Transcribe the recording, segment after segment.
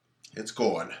It's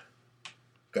going.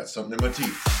 Got something in my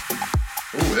teeth.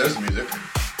 Ooh, there's the music.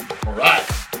 All right,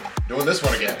 doing this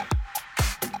one again.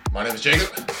 My name is Jacob.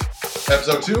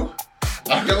 Episode 2.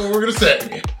 I forgot what we're gonna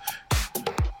say.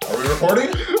 Are we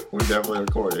recording? We're definitely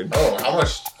recording. Oh,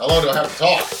 how long do I have to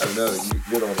talk? I don't know.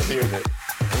 You're the one that's hearing it.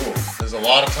 Ooh, there's a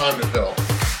lot of time to fill.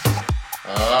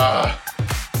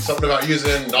 Something about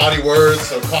using naughty words,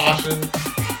 so caution.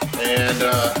 And,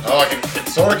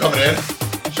 it's sort of coming in.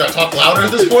 Should I talk louder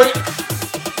at this point?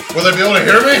 Will they be able to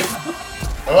hear me?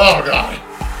 Oh, God.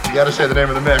 You gotta say the name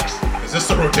of the mix. Is this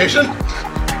the rotation?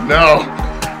 No.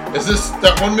 Is this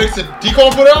that one mix that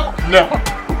Decon put out? No.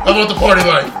 How about the party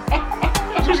life?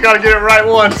 Just gotta get it right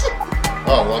once.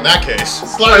 Oh, well, in that case,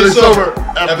 Slightly Sober,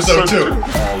 episode 2.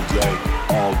 All day.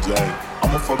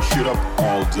 I'ma fuck shit up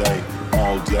all day.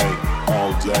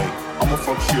 I'ma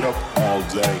fuck shit up all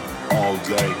day.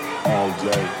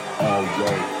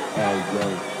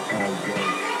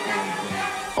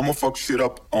 I'ma fuck shit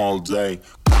up all day.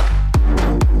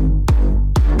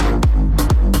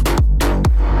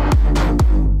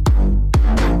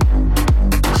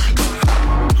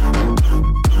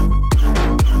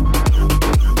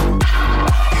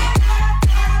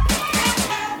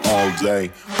 All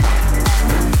day.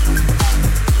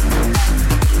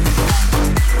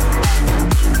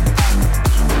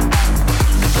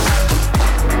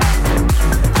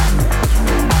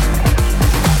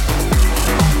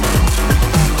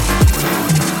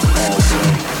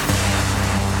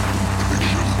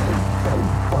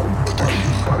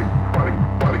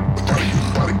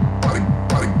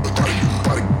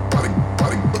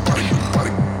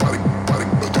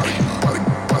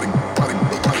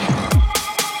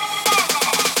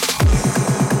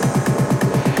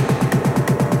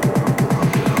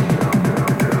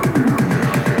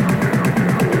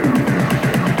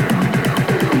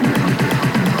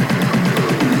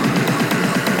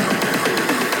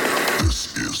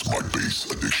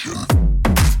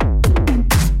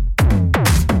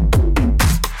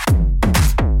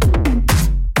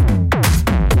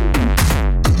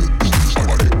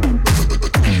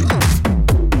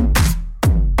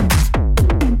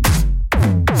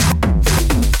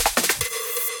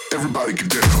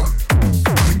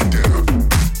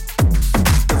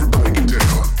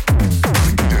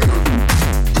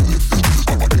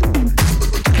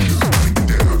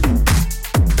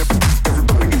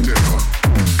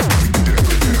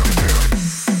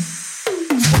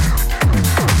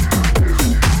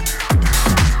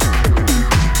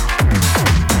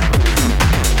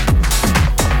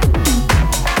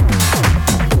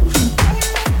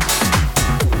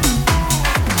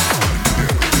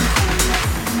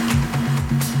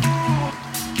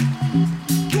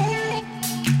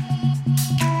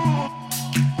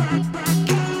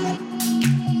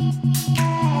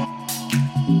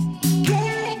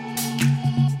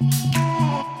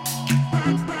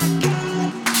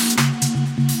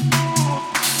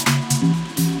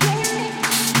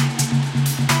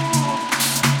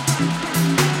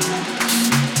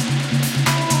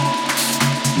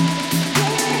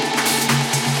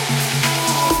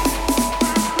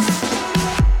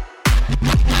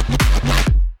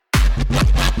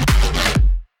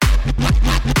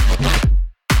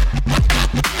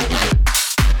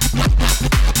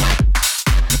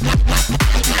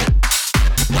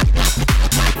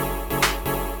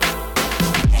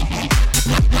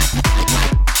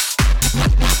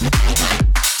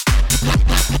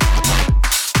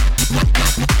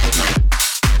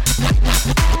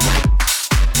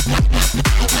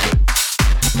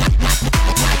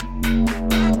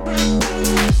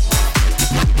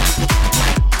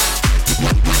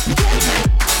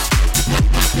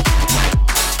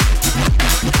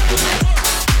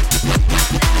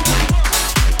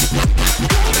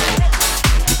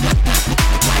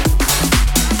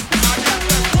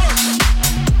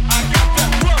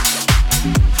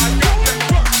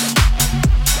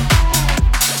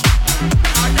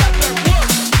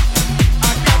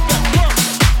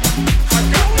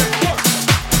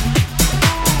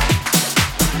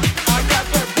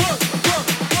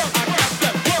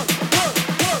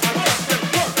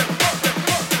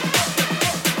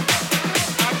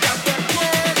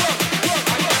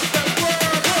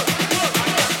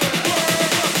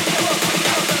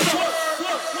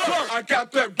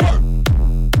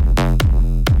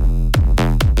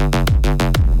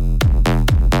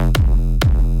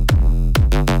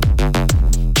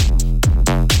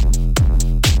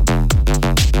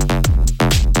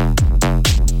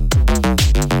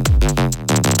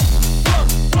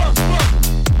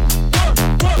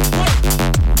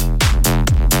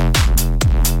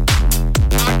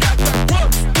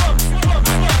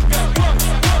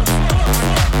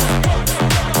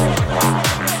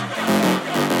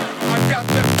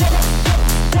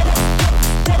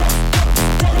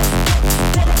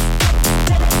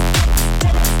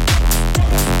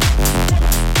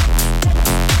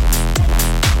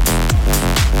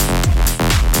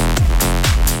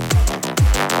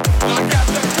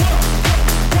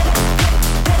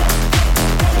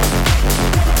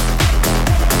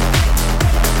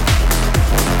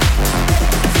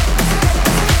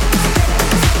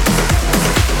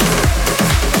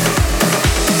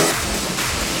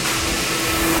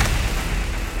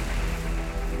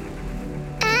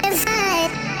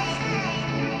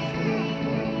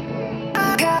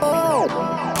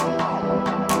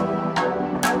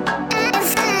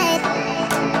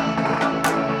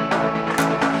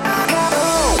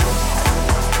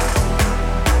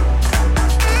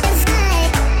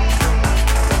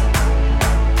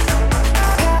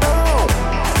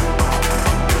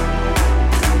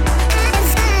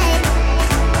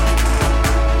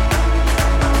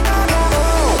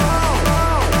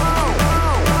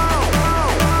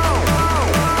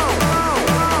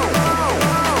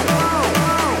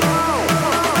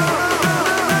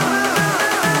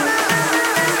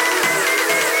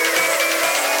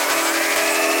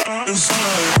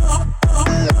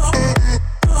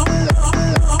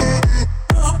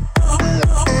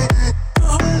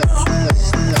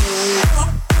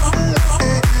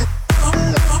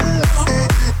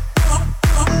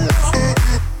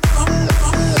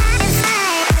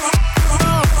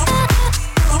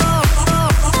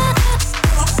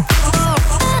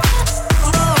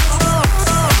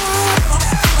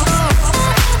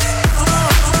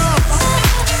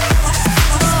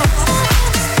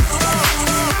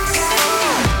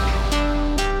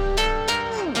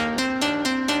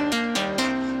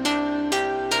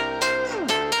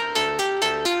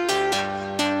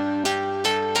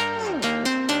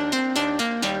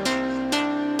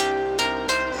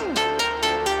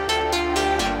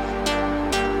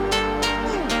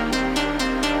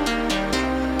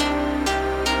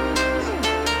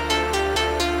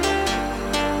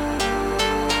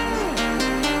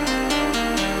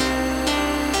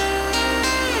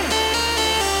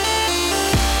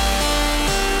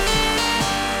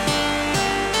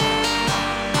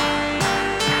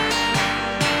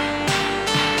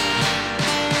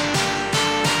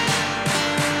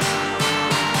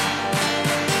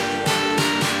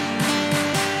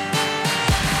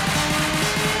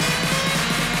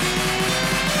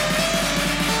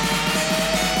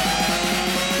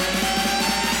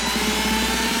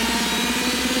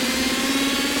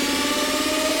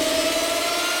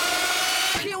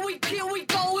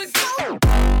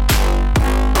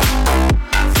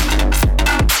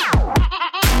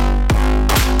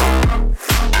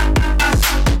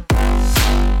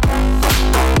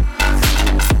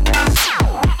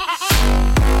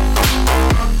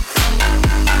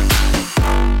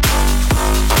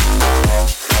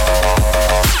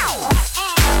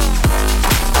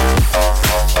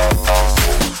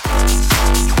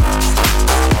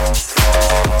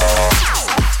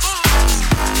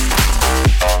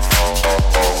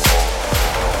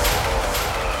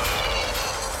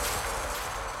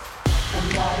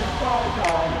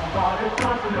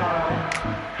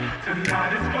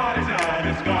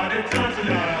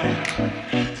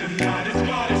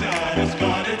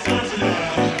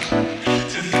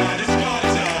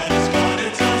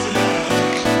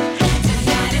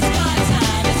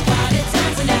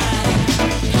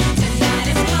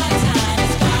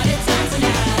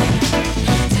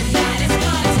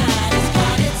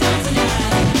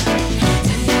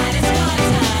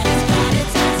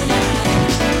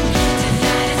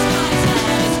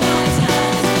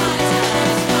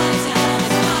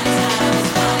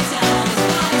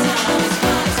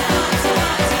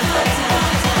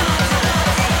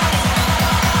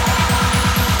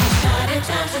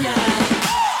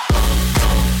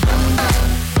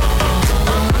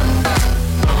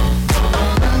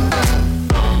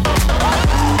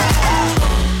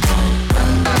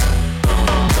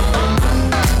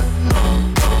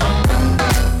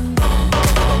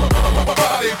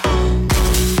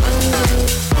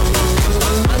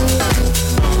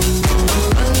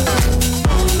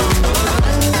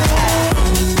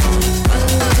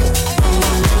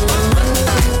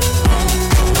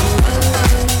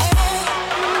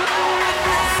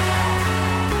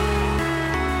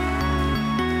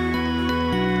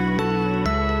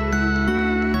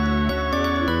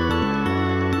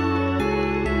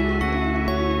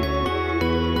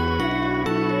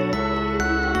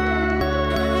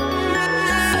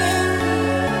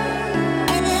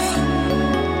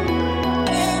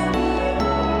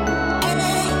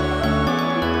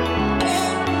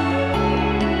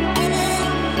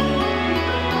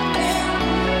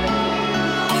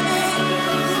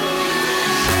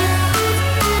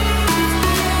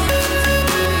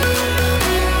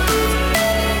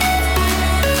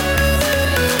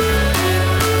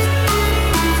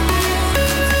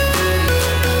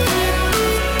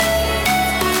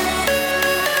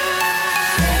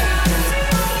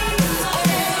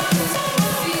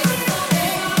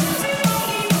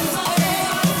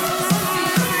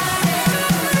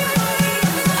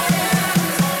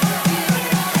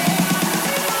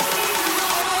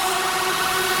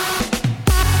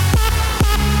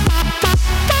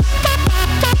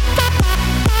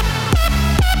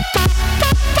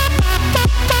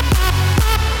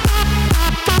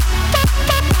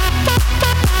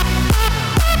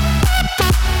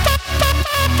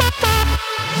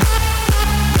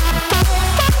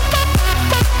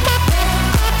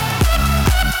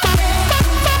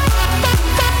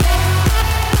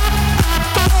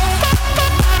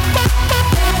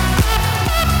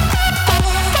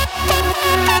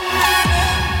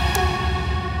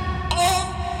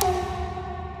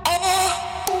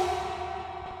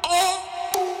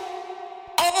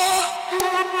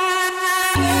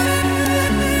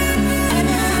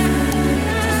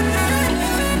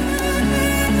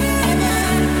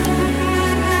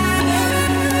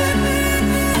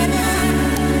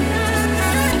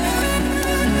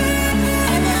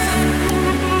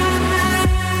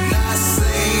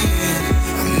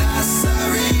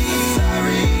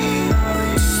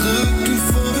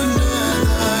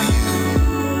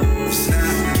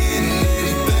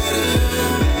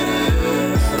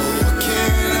 What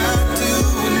can I do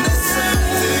when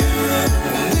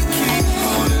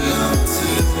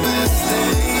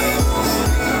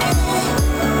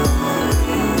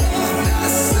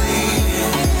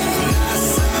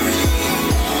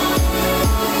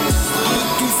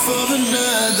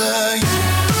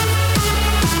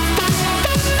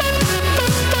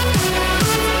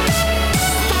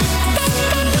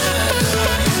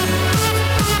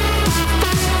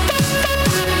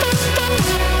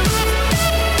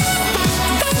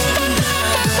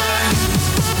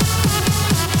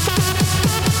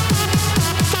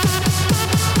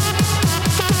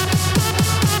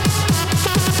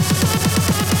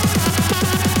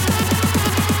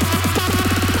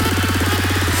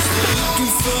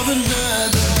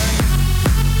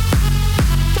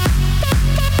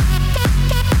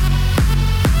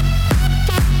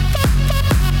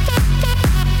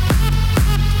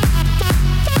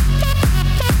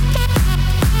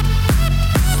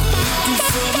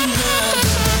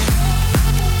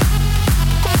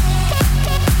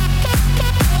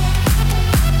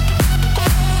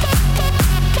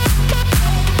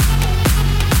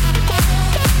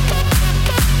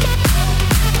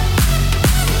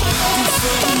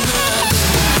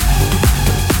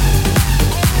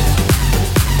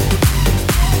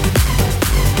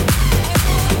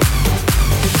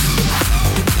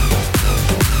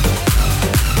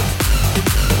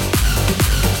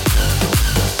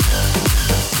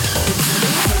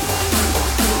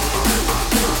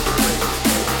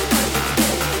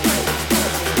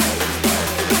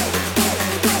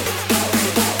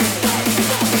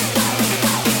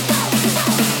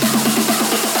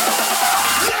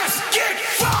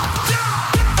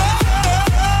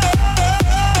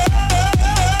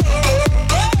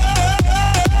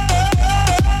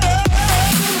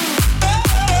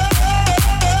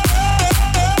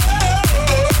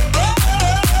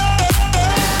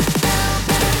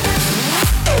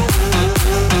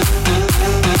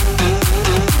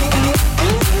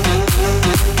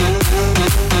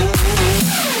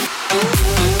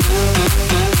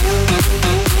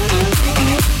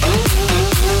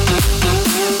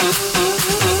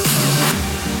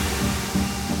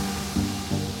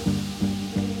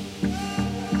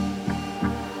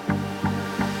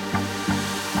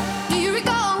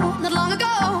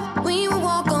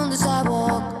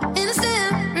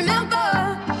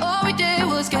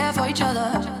each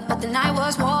other. But the night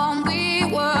was warm, we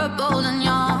were bold and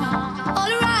young.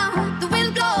 All around, the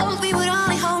wind blows, we would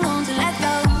only hold on to let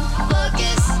go.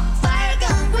 Focus, fire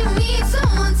gun, we need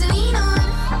someone to lean on.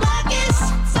 Focus,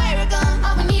 fire gun,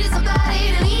 all we need is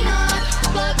somebody to lean on.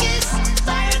 Focus,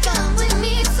 fire gun, we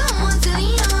need someone to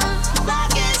lean on.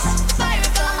 Focus, fire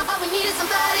gun, all we need is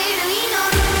somebody to lean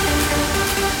on.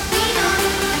 Lean on,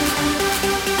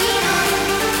 lean on,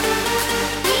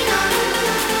 lean on,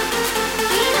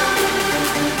 lean on,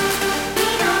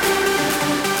 lean on.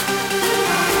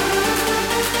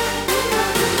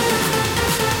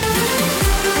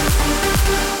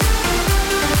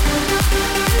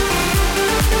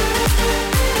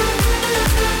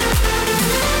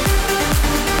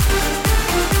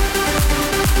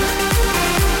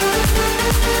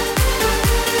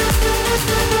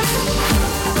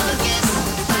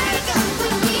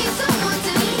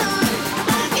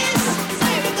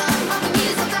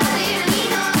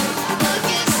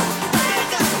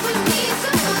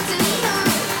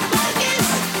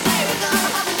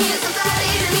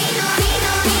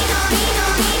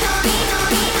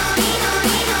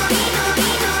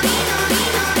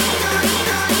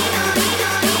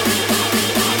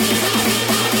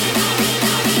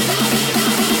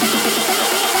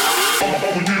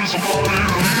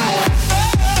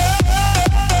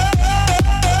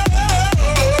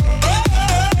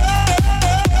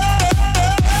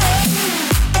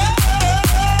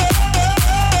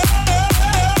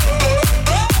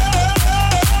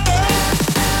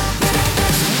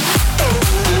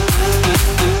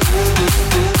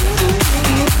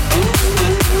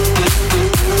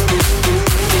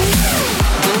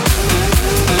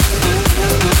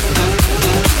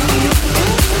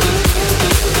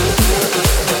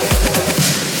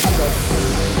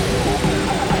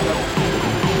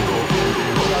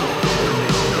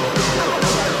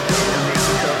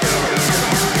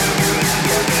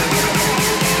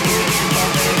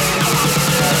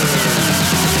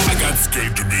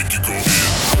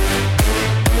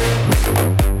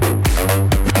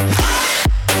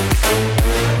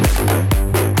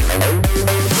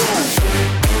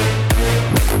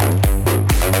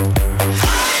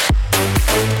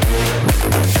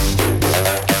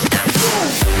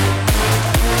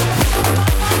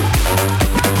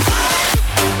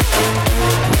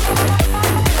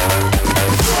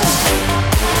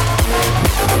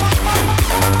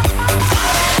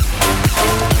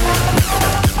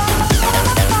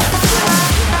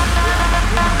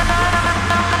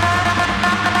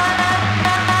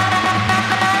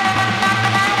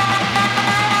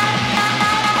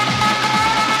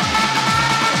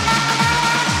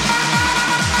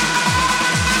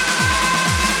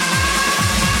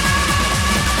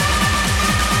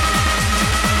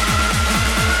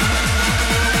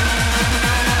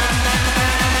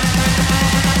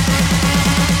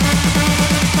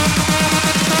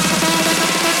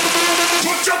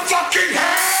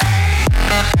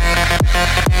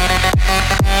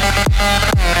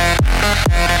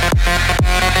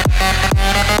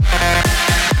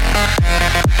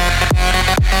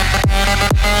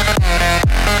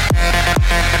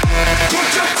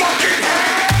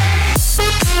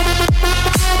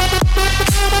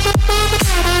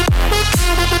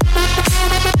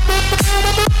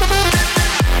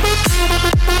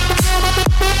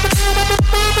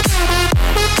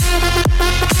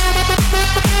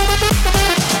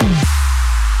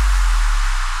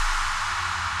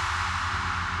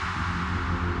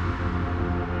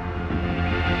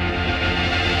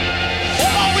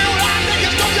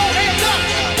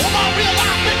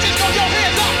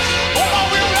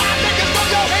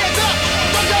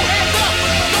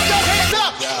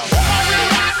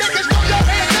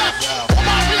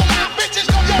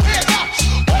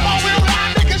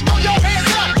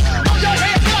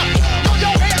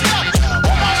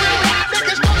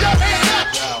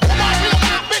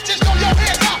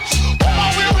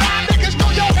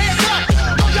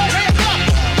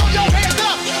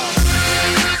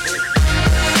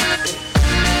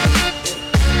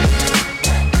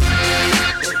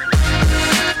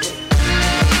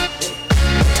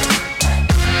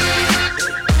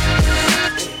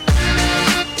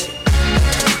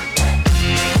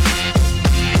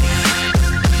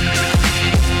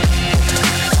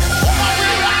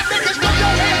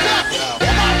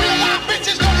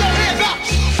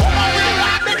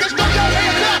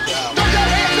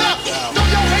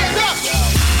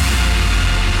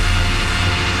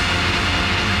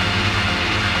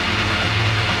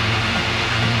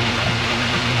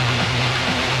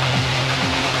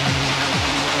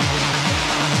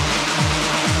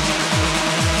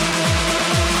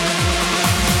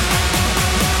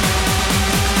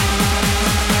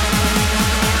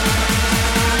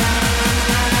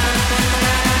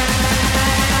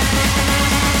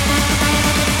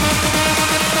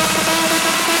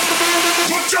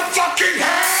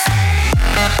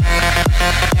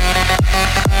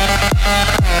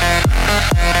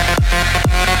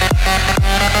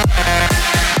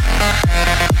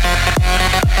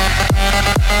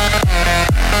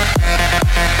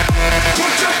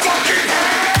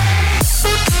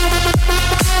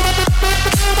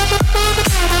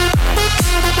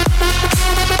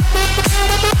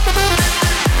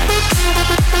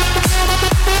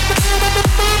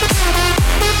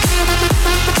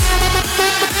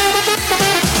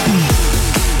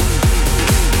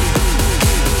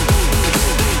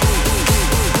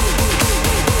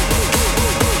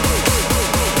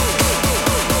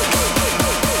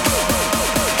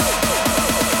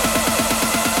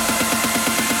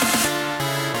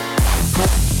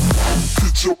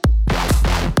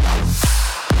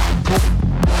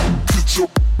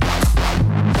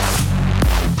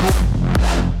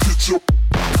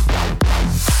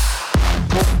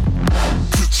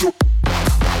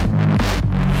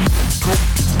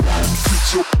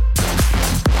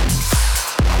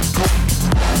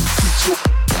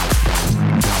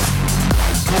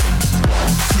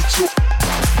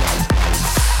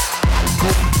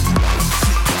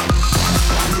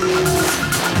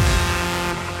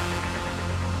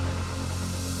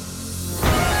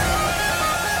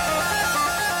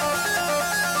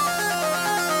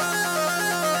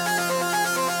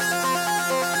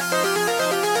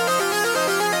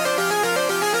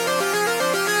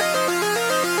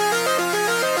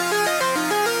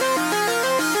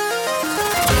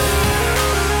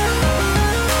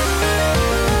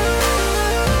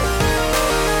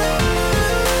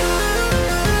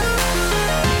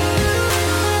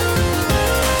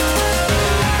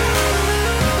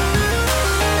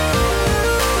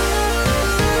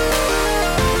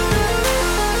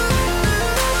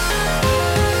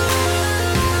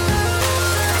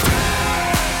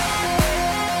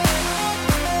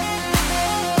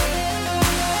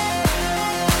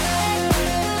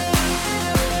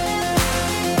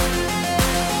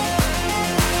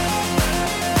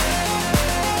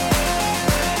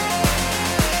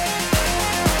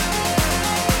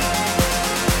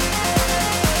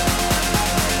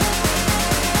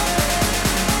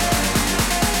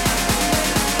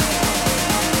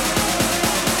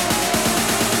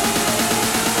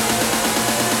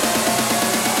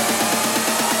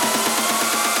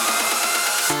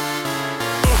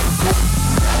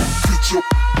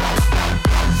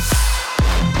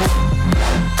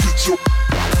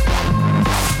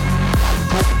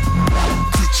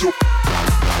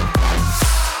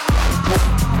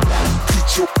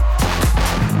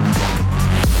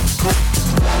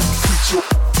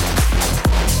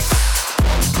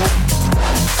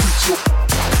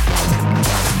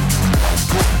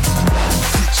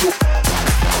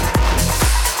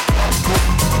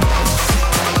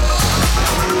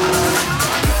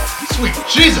 Sweet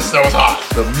Jesus, that was hot.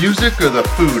 The music or the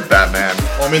food, Batman?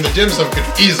 Well, I mean, the dim sum could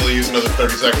easily use another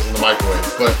 30 seconds in the microwave,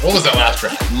 but what was that last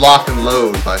track? Lock and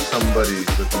Load by somebody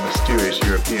with a mysterious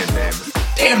European name.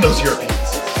 Damn those Europeans.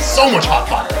 So much hot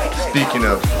fire. Speaking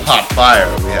of hot fire,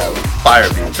 we have Fire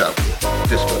Beats up with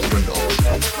Disco Swindle.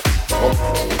 Well,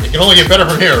 it can only get better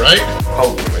from here, right?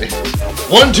 Hopefully.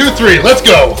 1, 2, 3, let's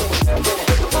go.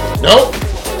 No?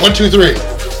 1, 2, 3.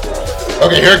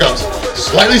 Okay, here it comes.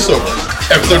 Slightly Sober,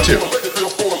 episode 2.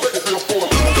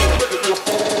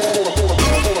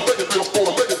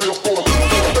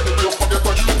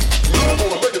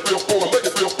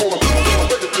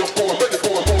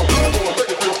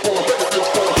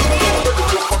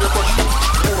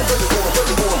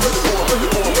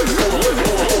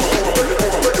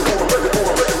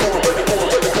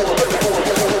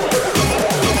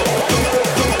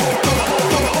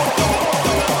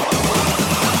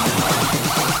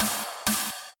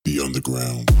 The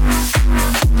underground.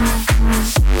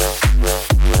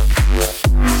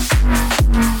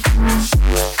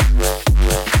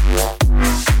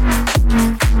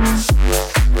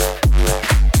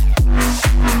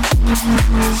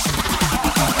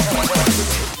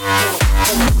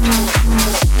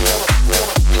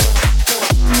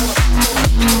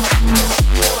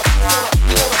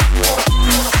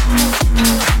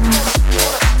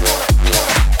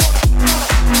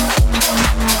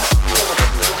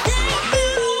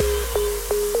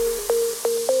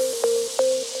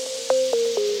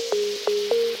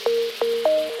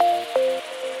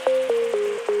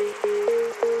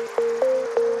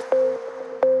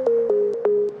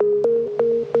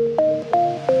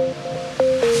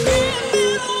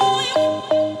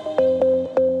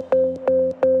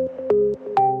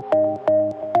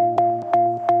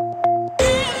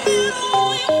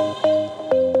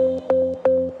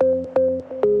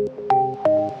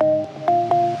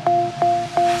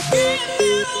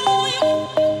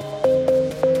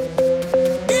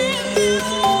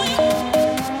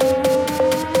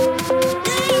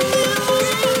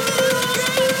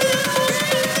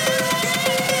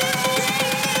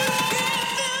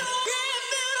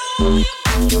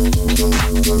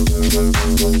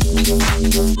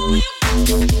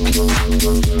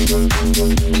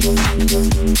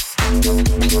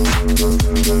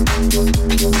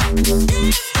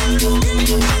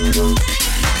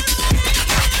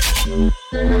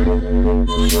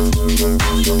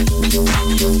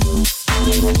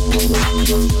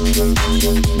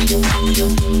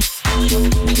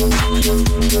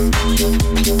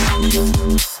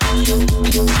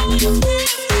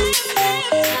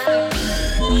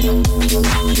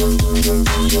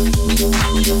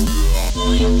 Yeah.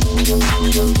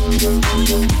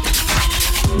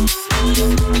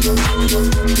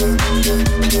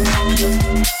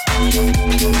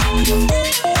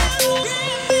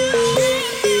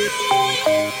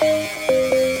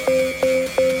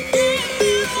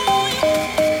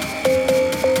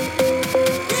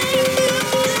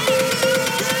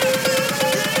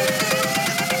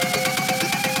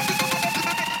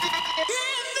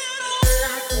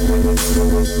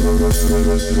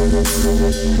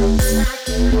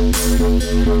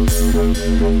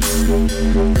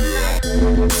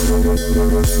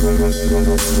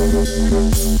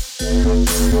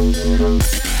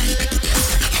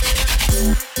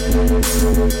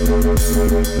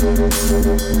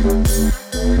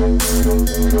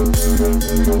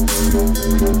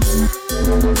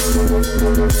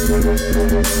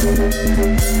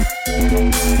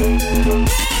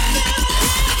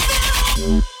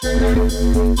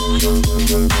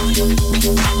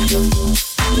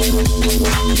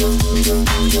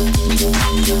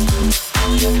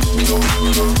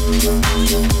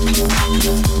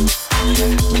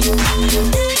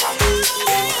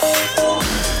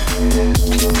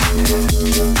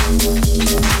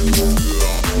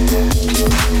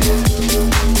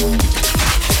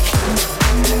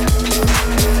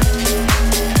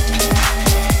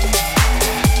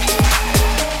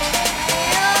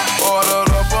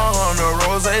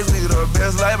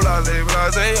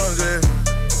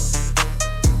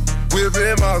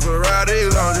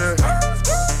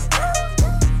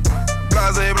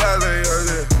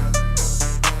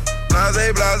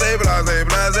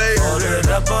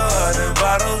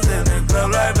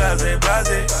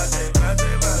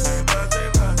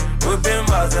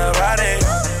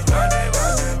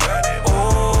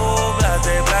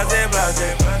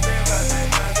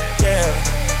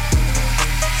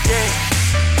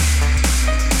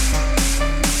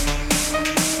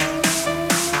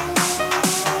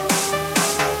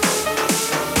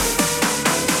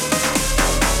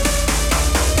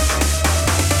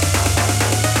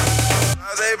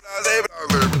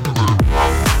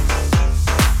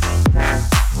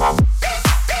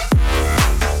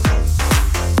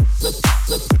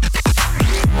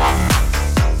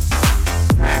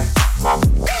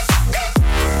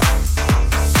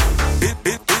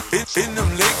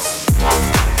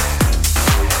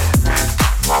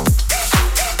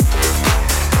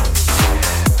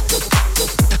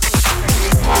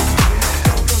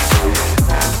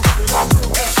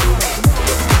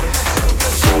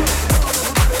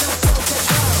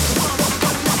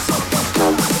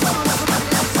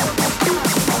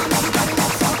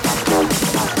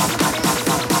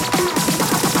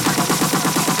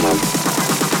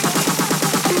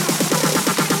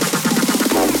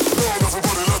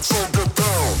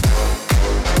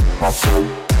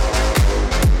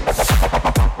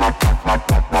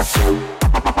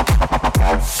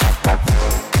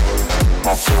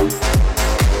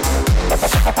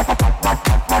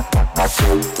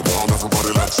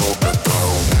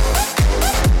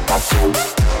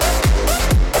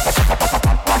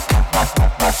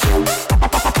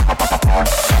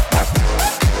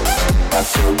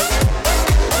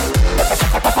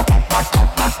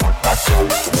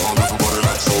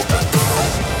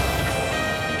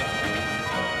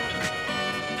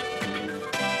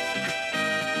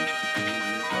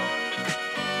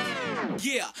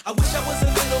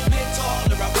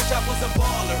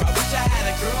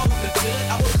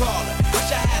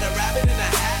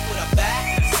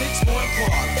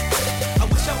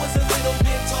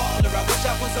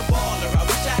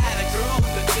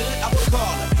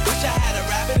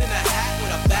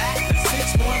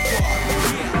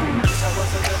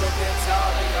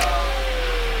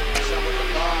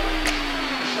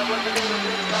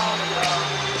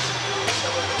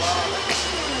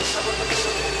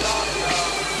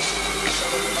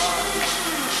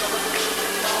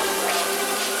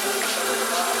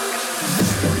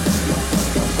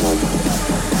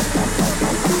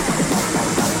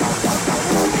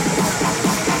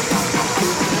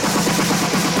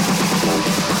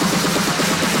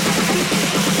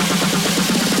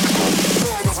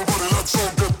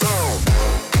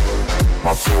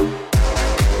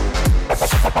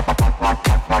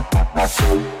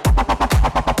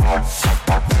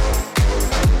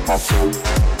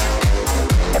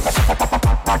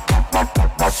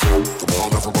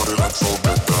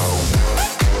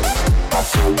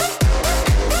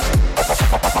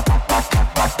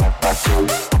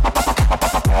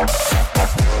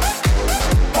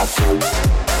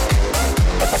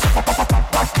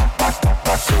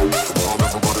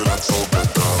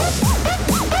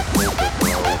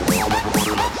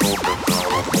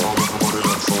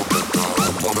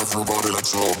 Everybody,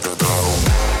 let's all get down.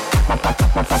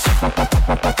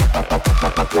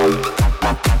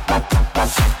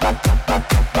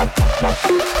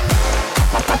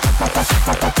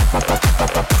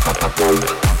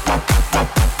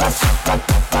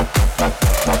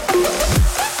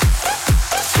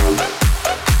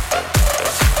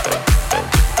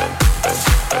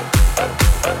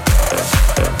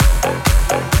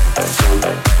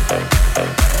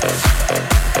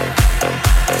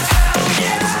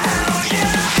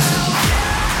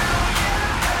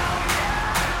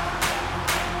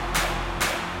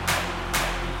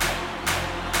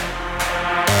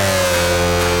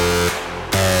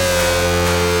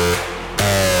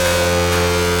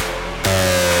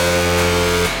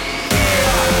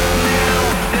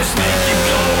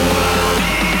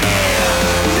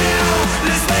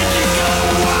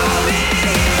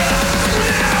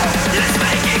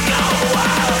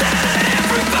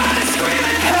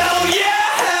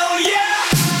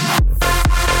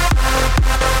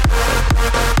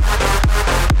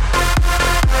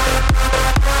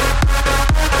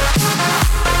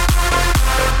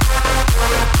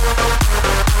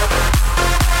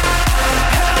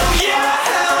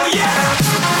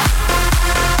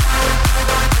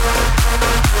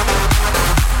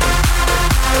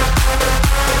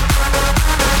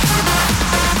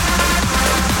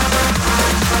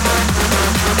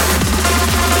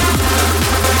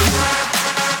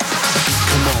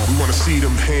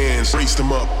 Raise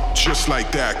them up, just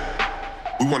like that.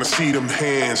 We wanna see them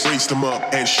hands, raise them up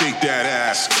and shake that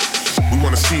ass. We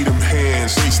wanna see them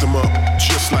hands, raise them up,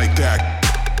 just like that.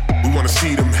 We wanna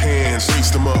see them hands,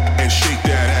 raise them up and shake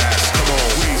that ass. Come on,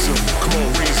 raise them, come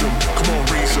on, raise them, come on,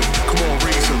 raise them, come on,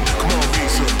 raise them, come on,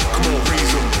 raise them, come on,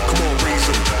 raise them, come on, raise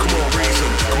them, come on, raise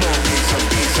them, come on, raise them,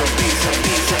 raise them, raise them,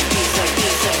 raise them, raise them,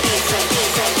 raise them, raise them,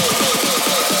 raise them.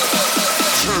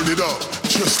 Turn it up,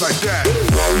 just like that.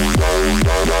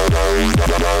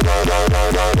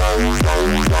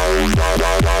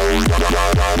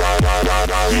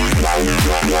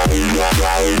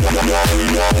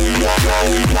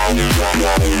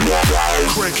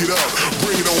 Crank it up,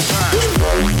 bring it on back.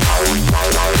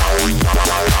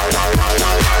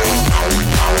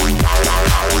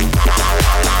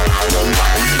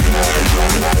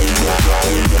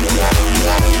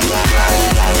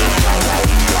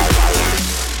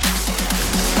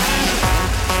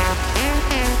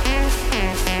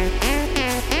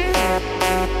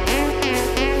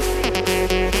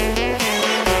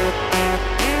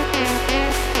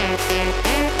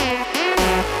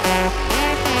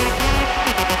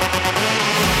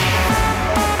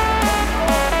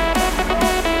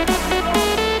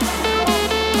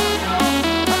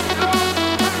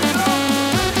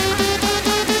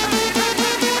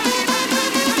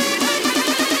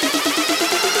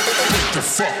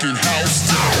 Fucking house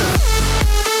down.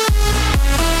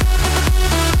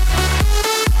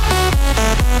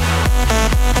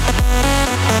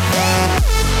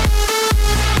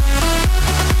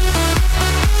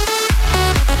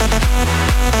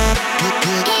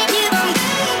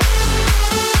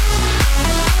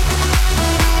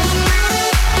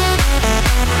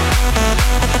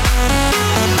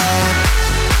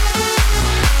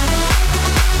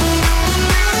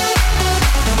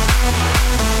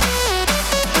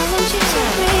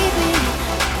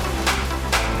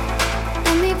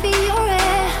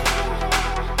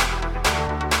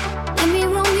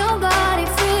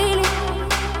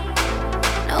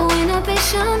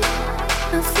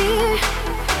 No fear.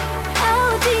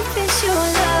 How deep is your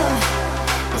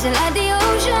love? Is it like the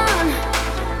ocean?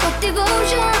 What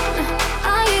devotion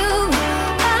are you?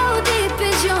 How deep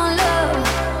is your love?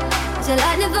 Is it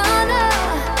like Nirvana?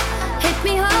 Hit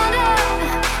me harder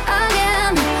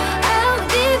again. How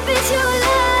deep is your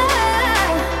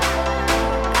love?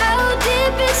 How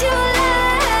deep is your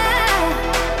love?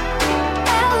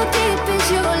 How deep is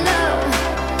your love?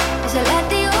 Is it like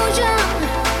the ocean?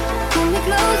 Pull me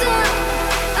closer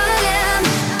again.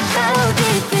 How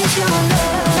deep is your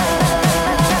love?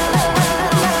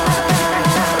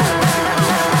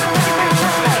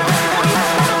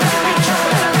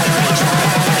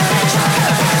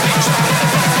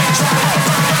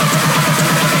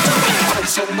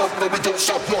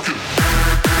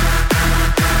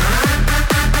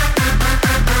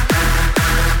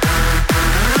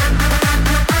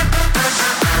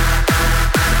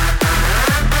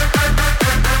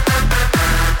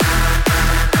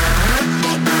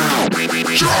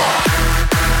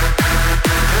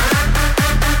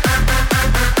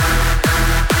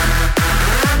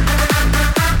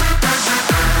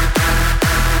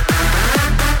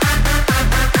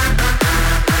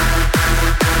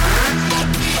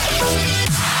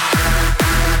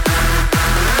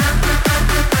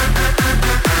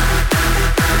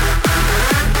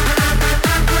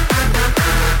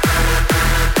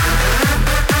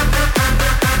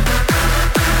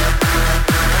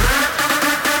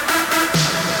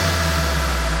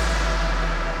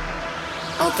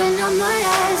 Open up my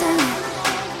eyes and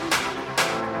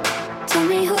tell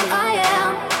me who I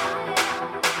am.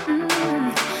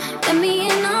 Let me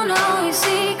in on all your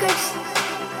secrets.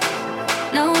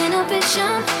 No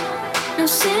inhibition, no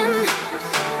sin.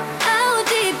 How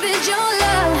deep is your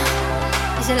love?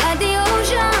 Is it like the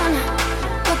ocean?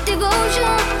 What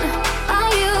devotion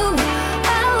are you?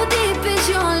 How deep is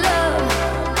your love?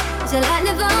 Is it like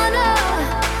Nirvana?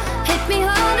 Hit me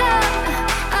harder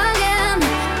again.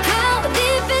 How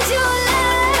deep is your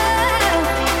love?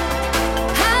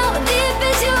 How deep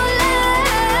is your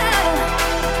love?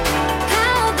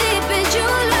 How deep is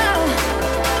your love?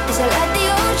 Is it like the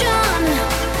ocean?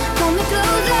 Pull me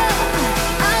closer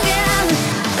again.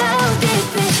 How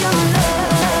deep is your love?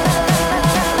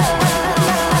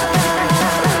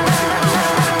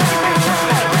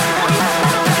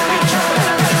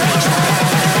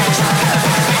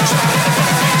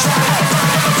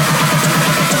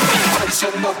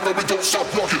 Baby, don't stop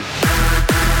rocking.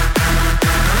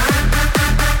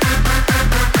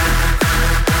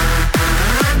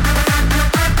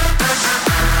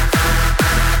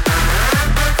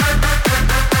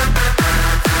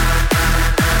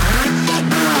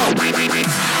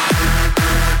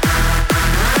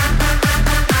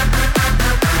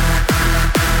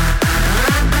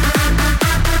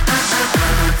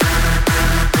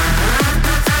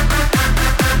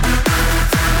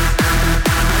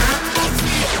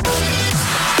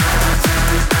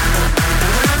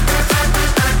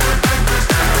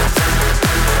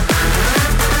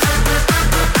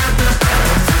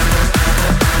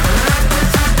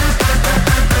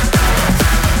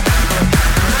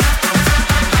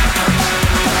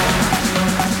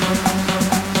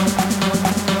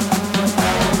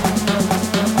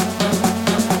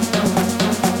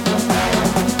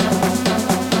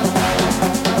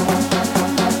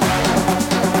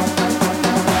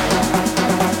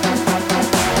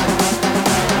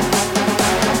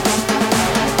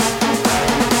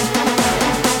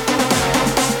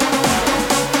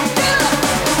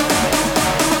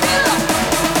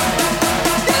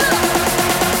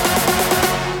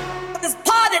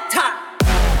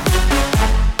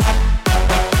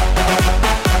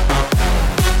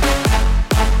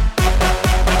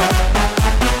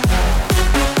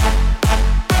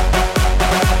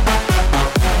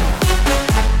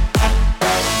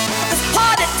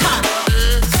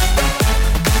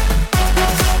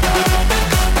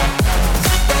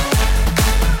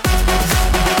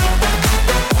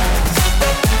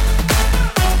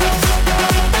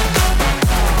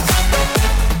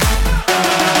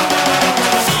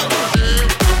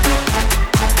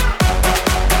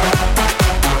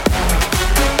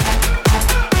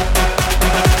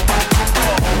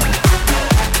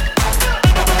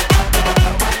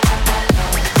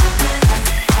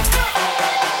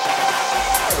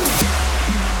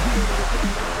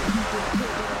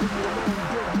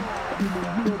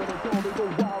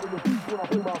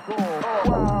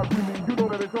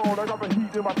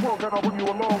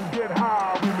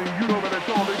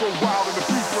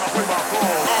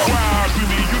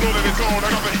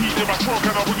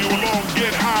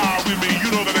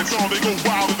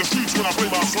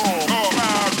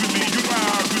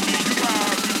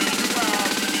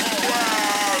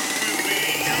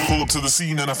 Pull up to the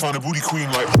scene and I find a booty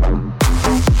queen like.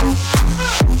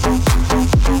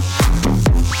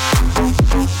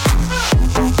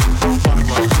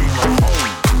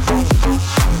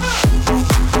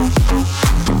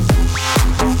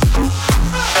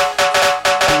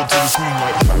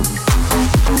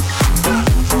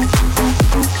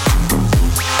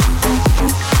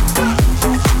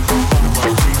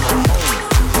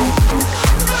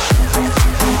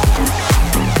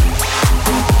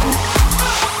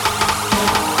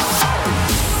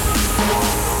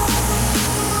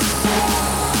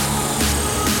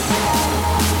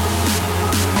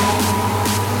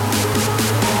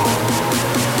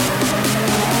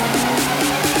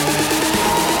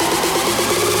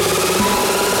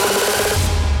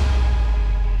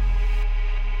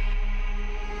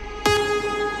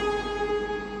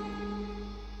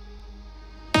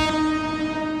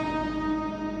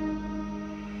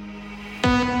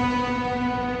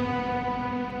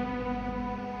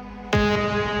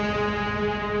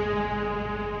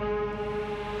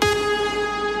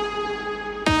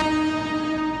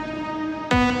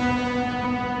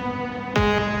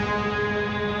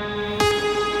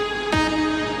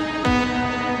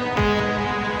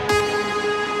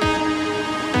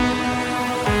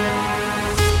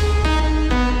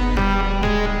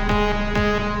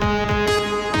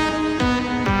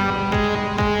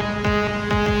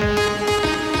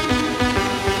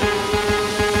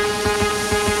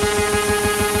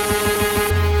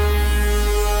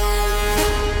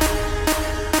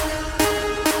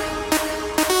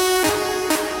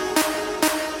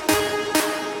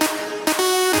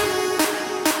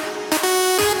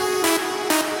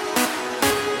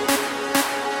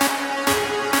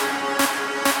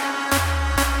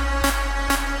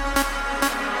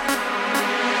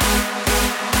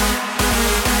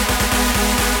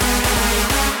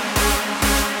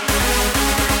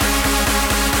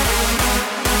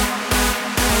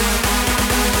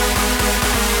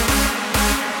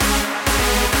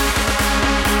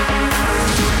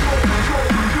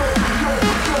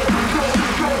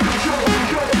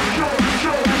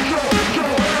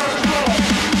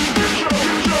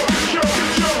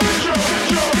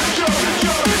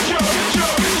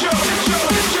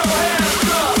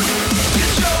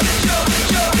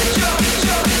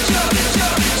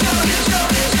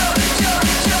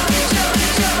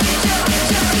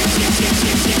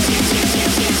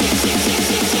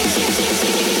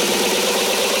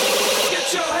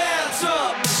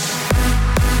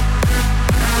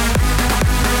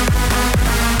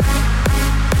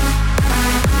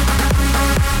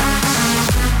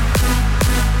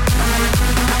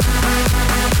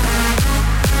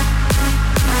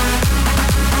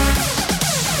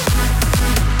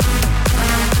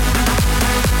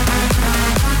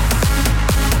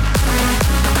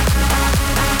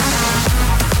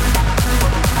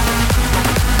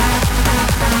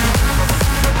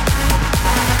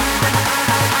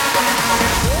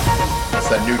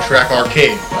 track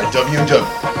Arcade by W&W,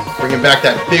 bringing back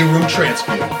that big room trance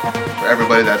feel. For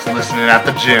everybody that's listening at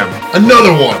the gym,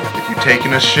 Another one, if you're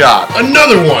taking a shot,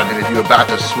 another one, and if you're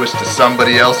about to switch to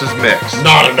somebody else's mix.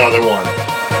 not another one.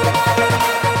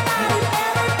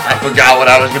 I forgot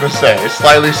what I was going to say.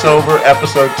 Slightly Sober,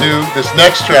 episode 2. This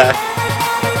next track,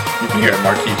 you can hear at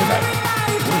Marquee tonight.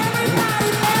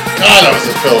 God, that was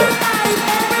a filler.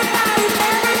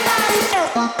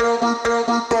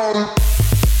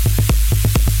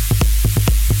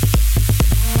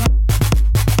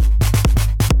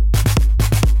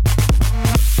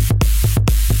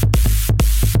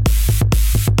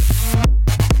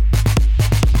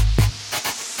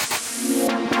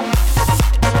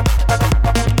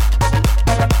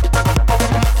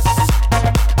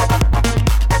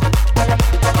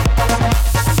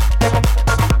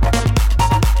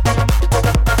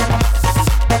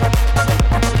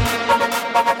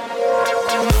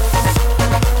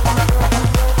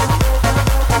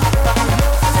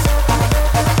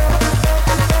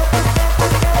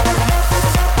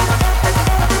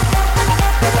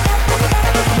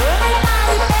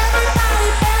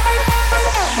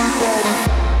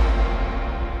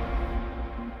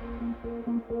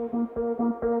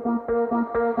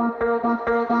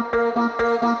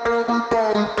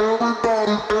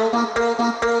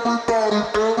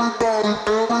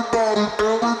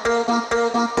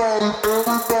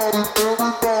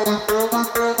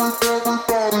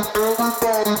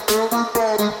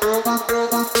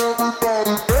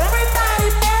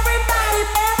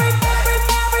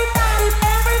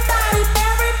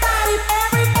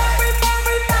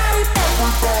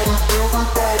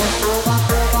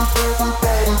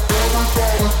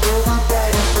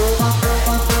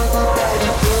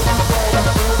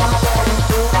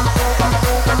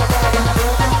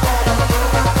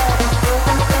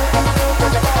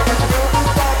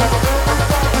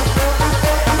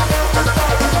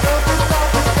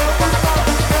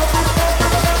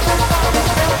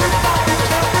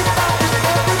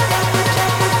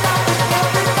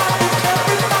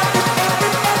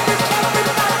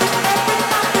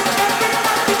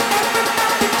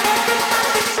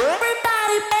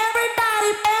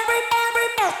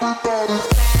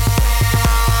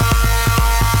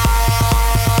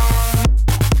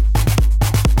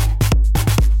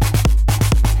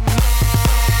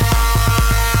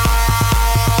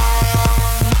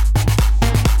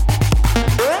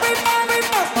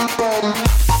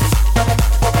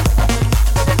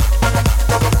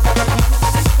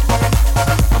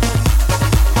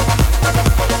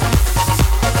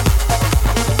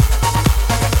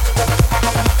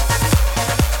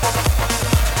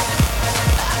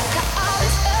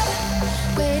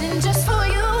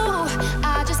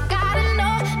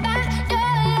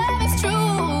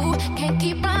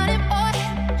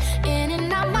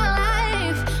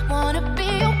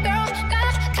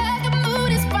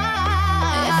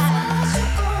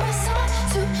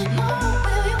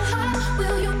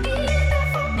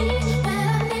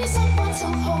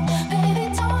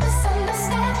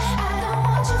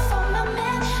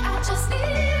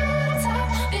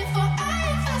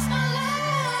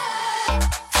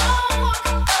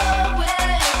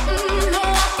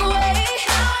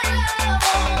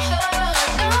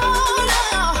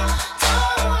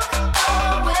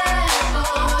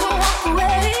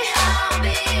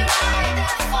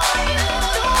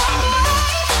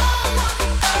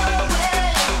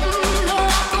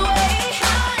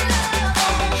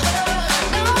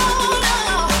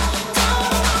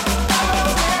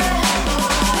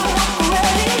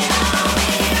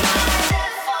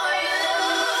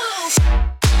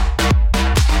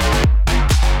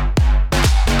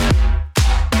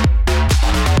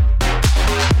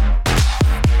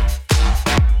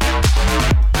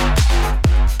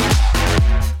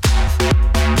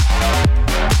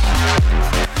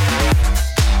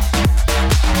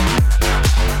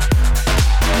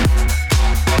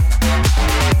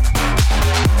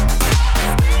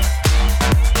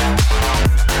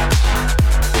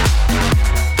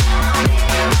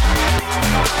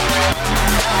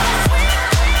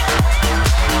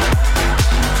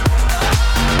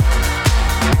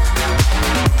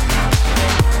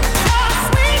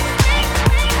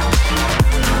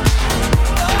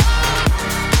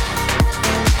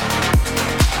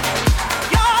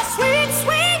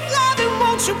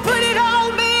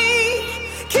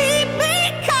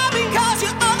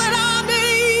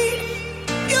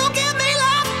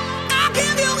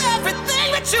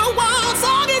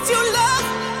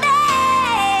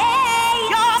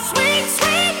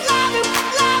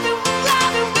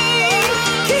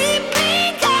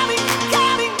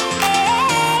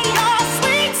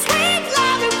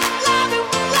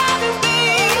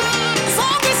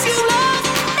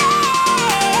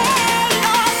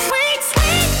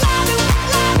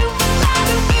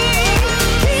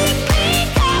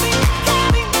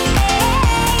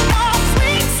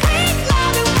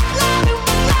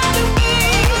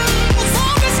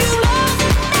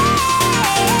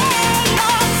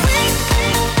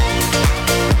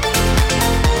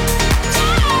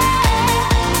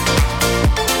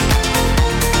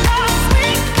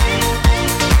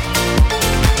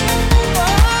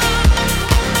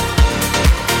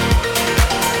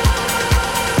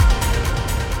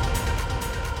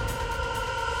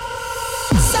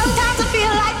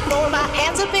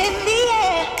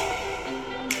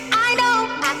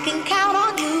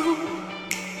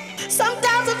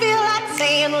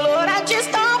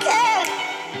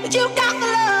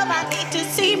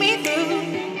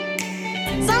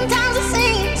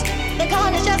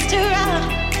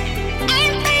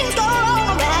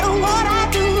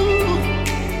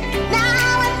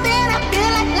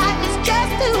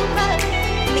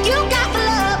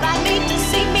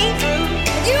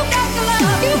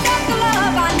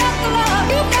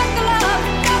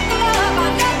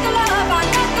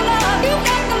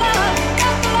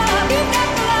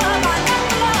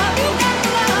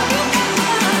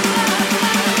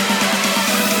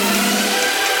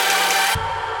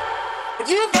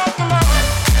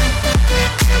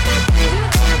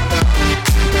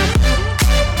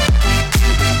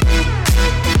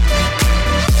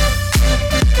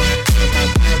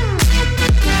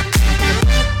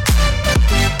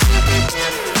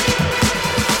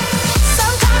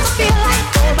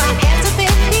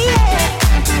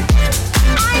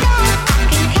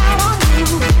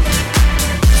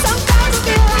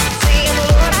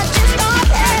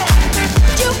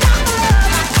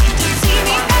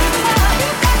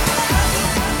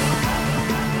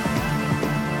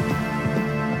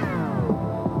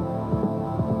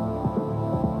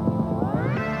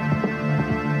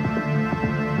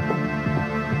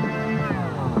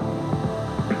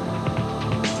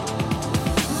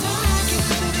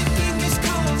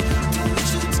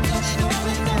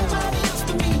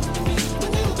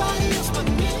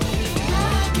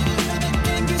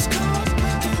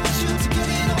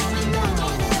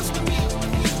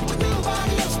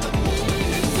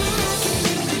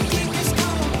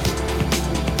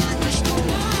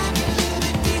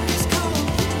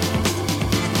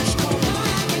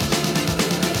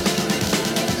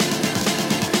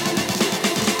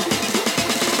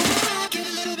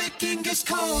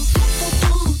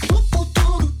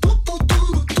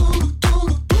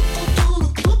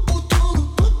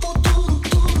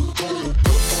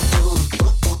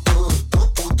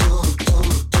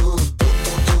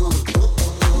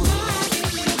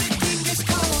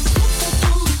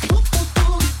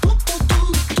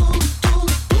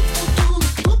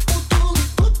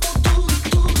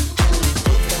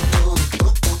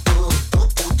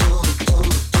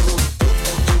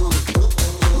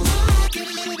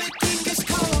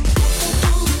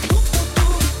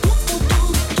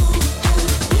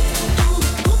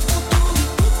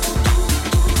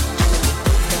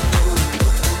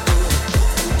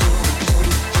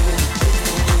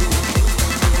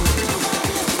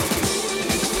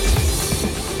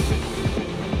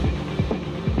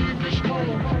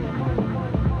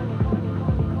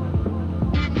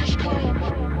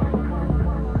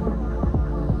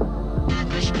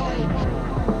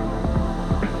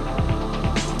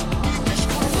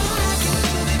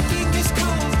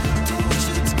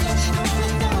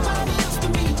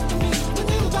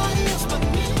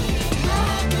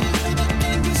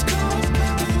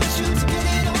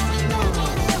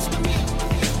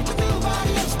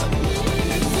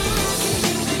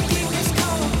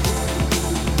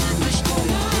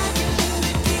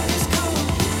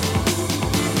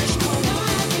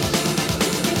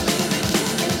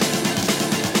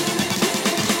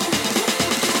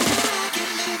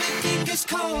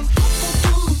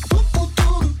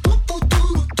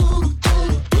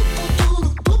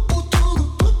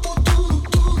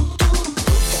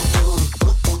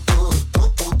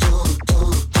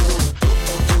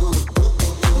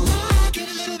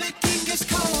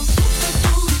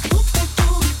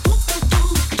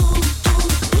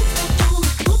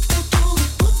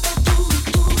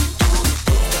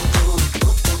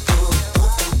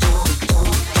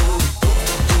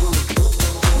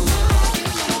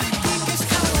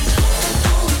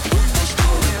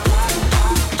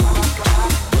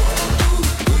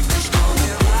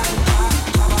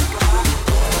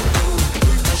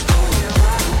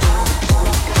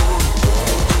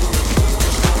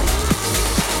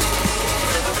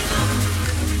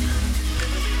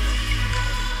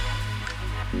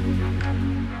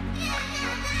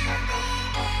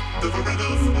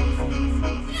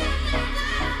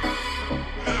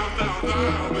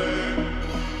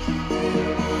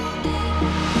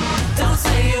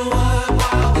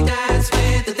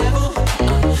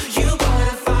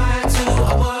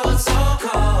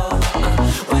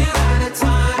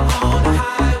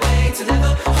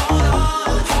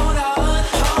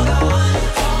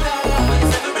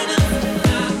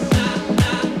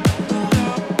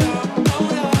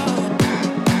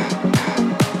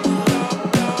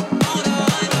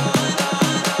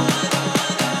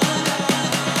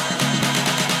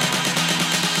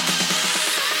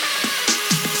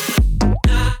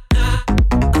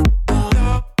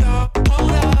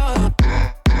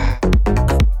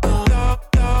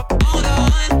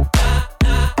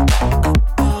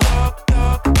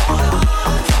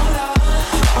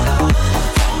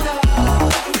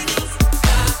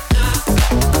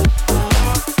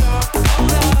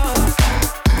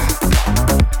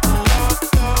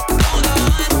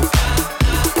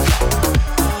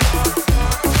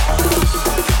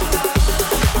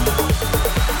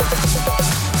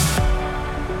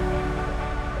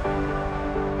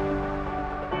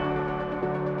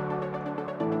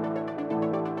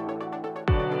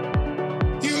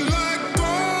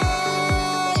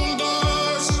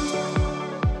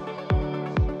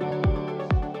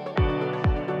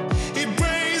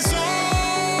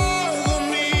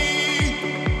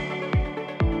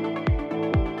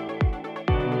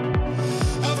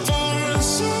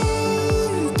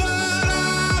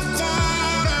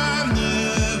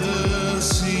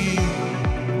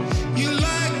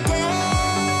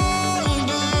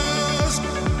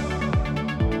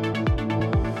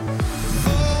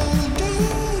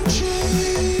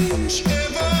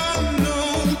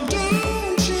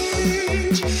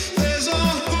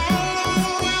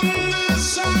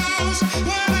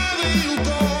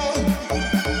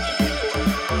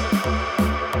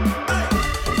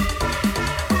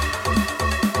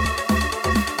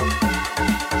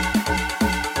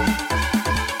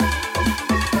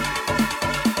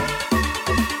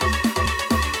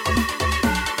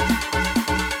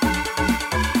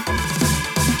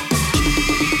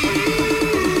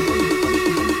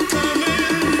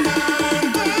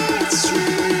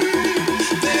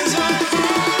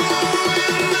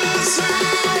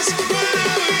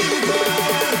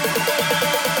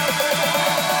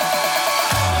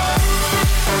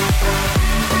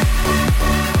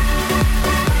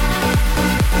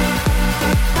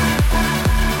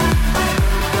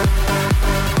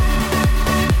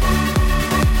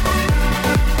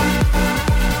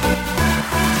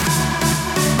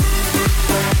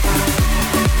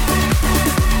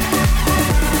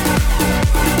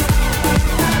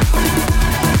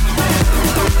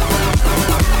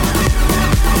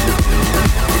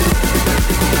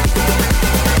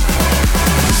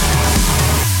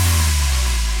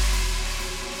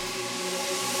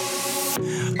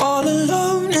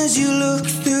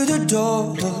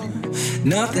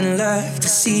 nothing left to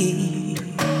see.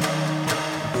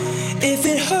 If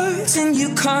it hurts and you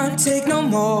can't take no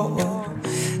more,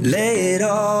 lay it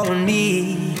all on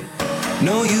me.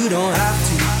 No, you don't have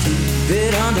to keep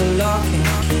it under lock and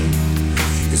key,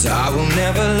 'cause I will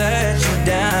never let you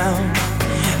down.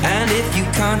 And if you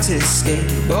can't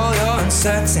escape all your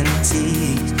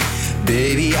uncertainties,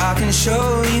 baby, I can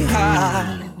show you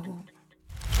how.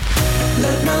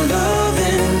 Let my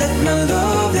loving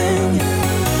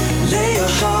lay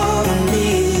your heart on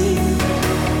me.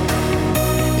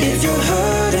 If you're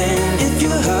hurting,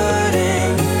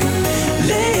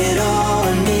 lay it all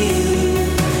on me.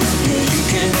 Yeah, you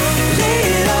can lay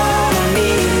it all on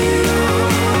me.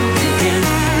 You can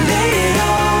lay it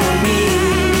all on me.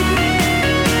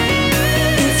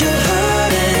 If you're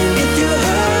hurting,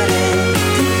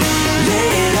 lay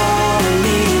it all on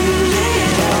me. Lay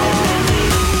it all on me.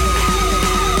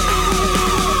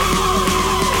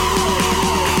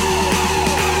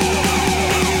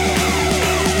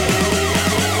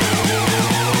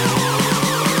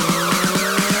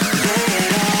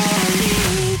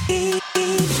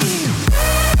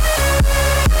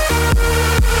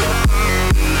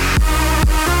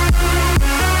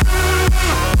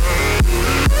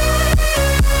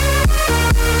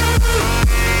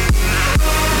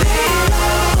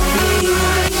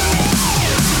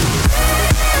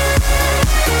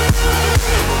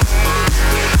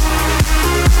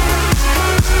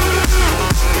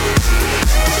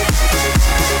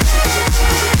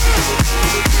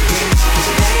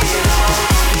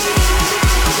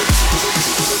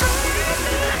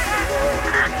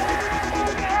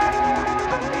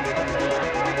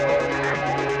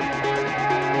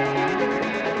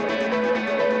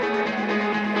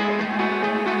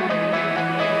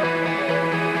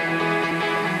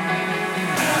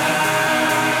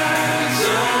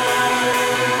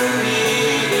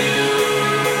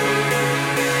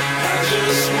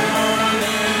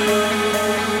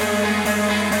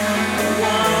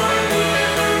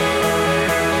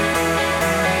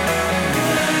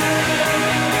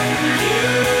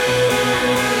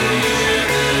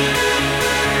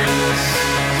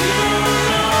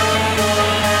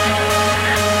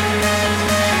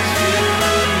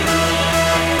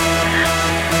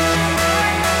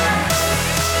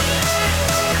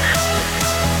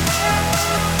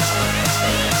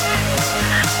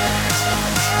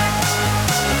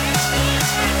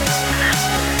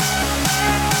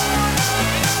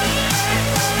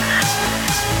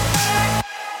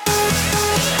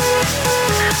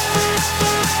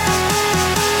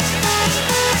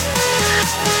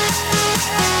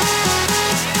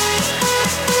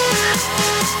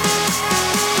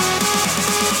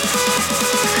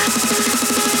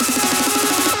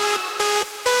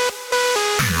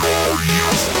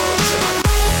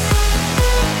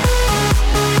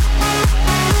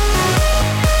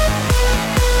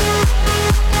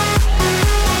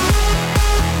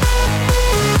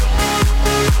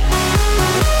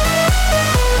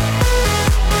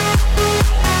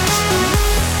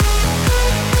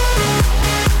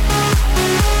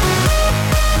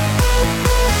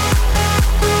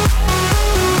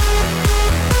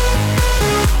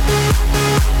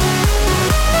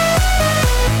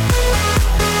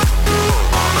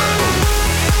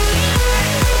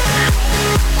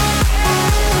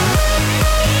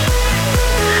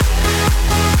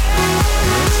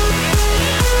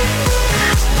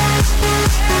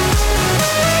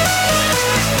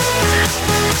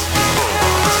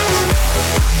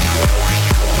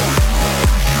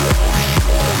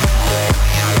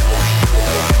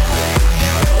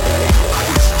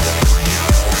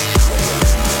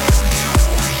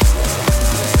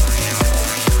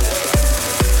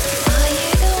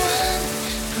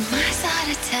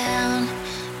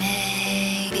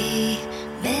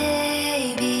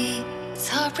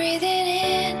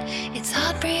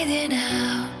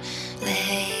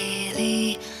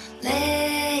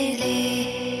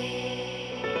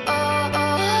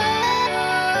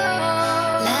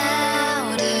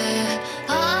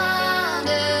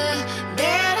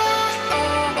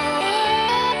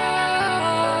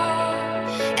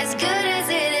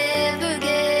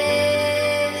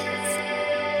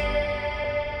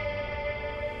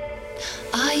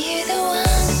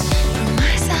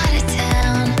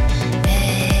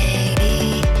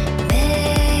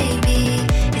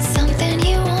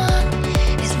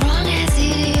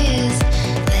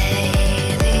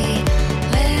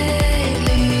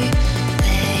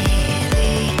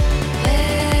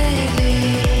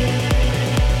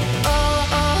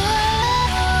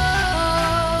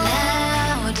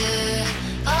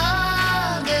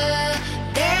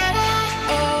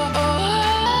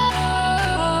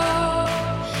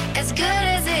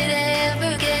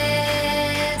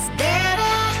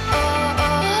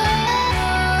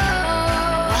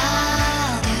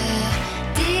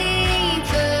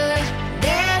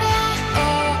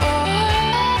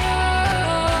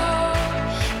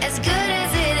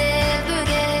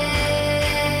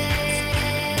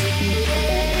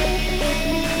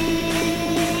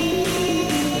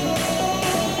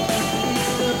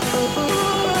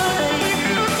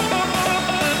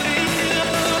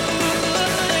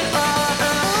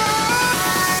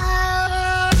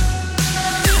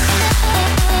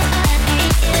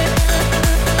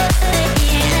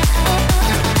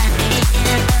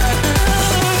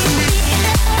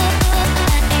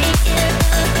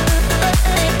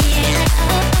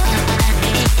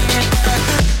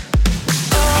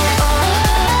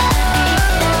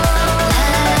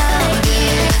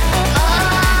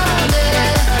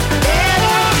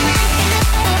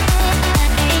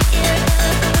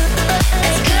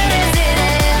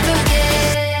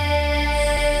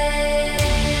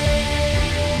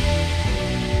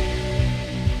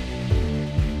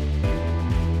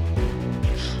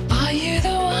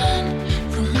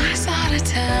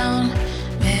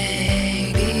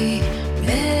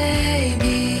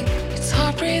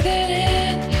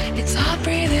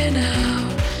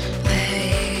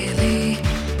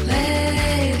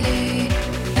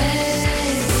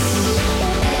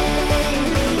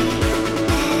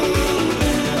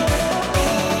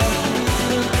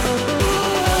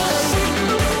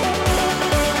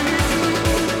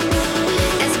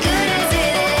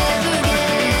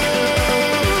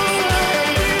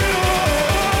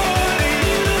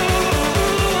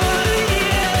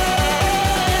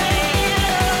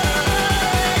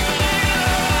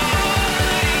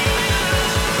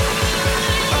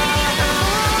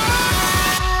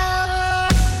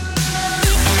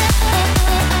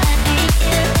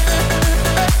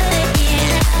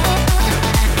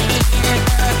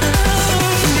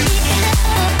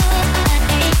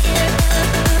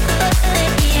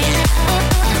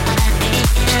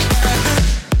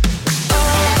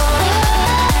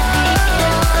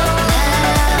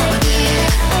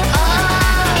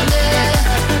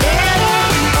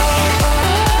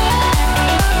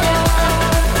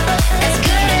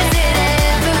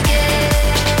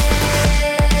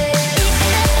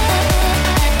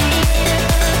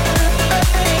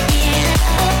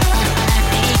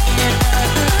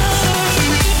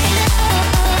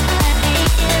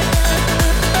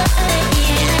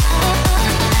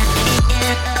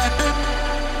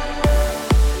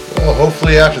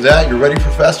 hopefully after that, you're ready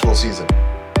for festival season.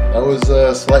 That was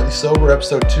Slightly Sober,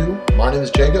 episode 2. My name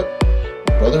is Jacob.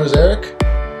 My brother is Eric.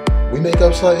 We make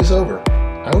up Slightly Sober.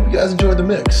 I hope you guys enjoyed the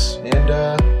mix.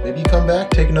 And maybe you come back,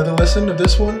 take another listen of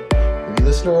this one. Maybe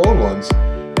listen to our old ones.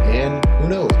 And who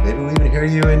knows, maybe we'll even hear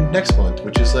you in next month,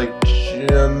 which is like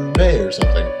May or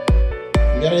something.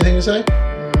 You got anything to say?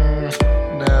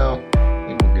 No, I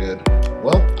think we're good.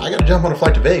 Well, I gotta jump on a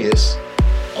flight to Vegas.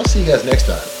 I'll see you guys next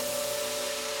time.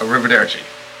 Arrivederci.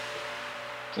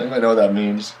 Does anybody know what that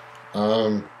means?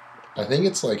 I think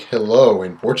it's like hello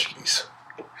in Portuguese.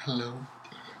 Hello.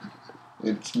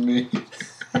 It's me.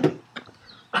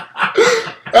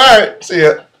 Alright, see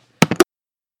ya.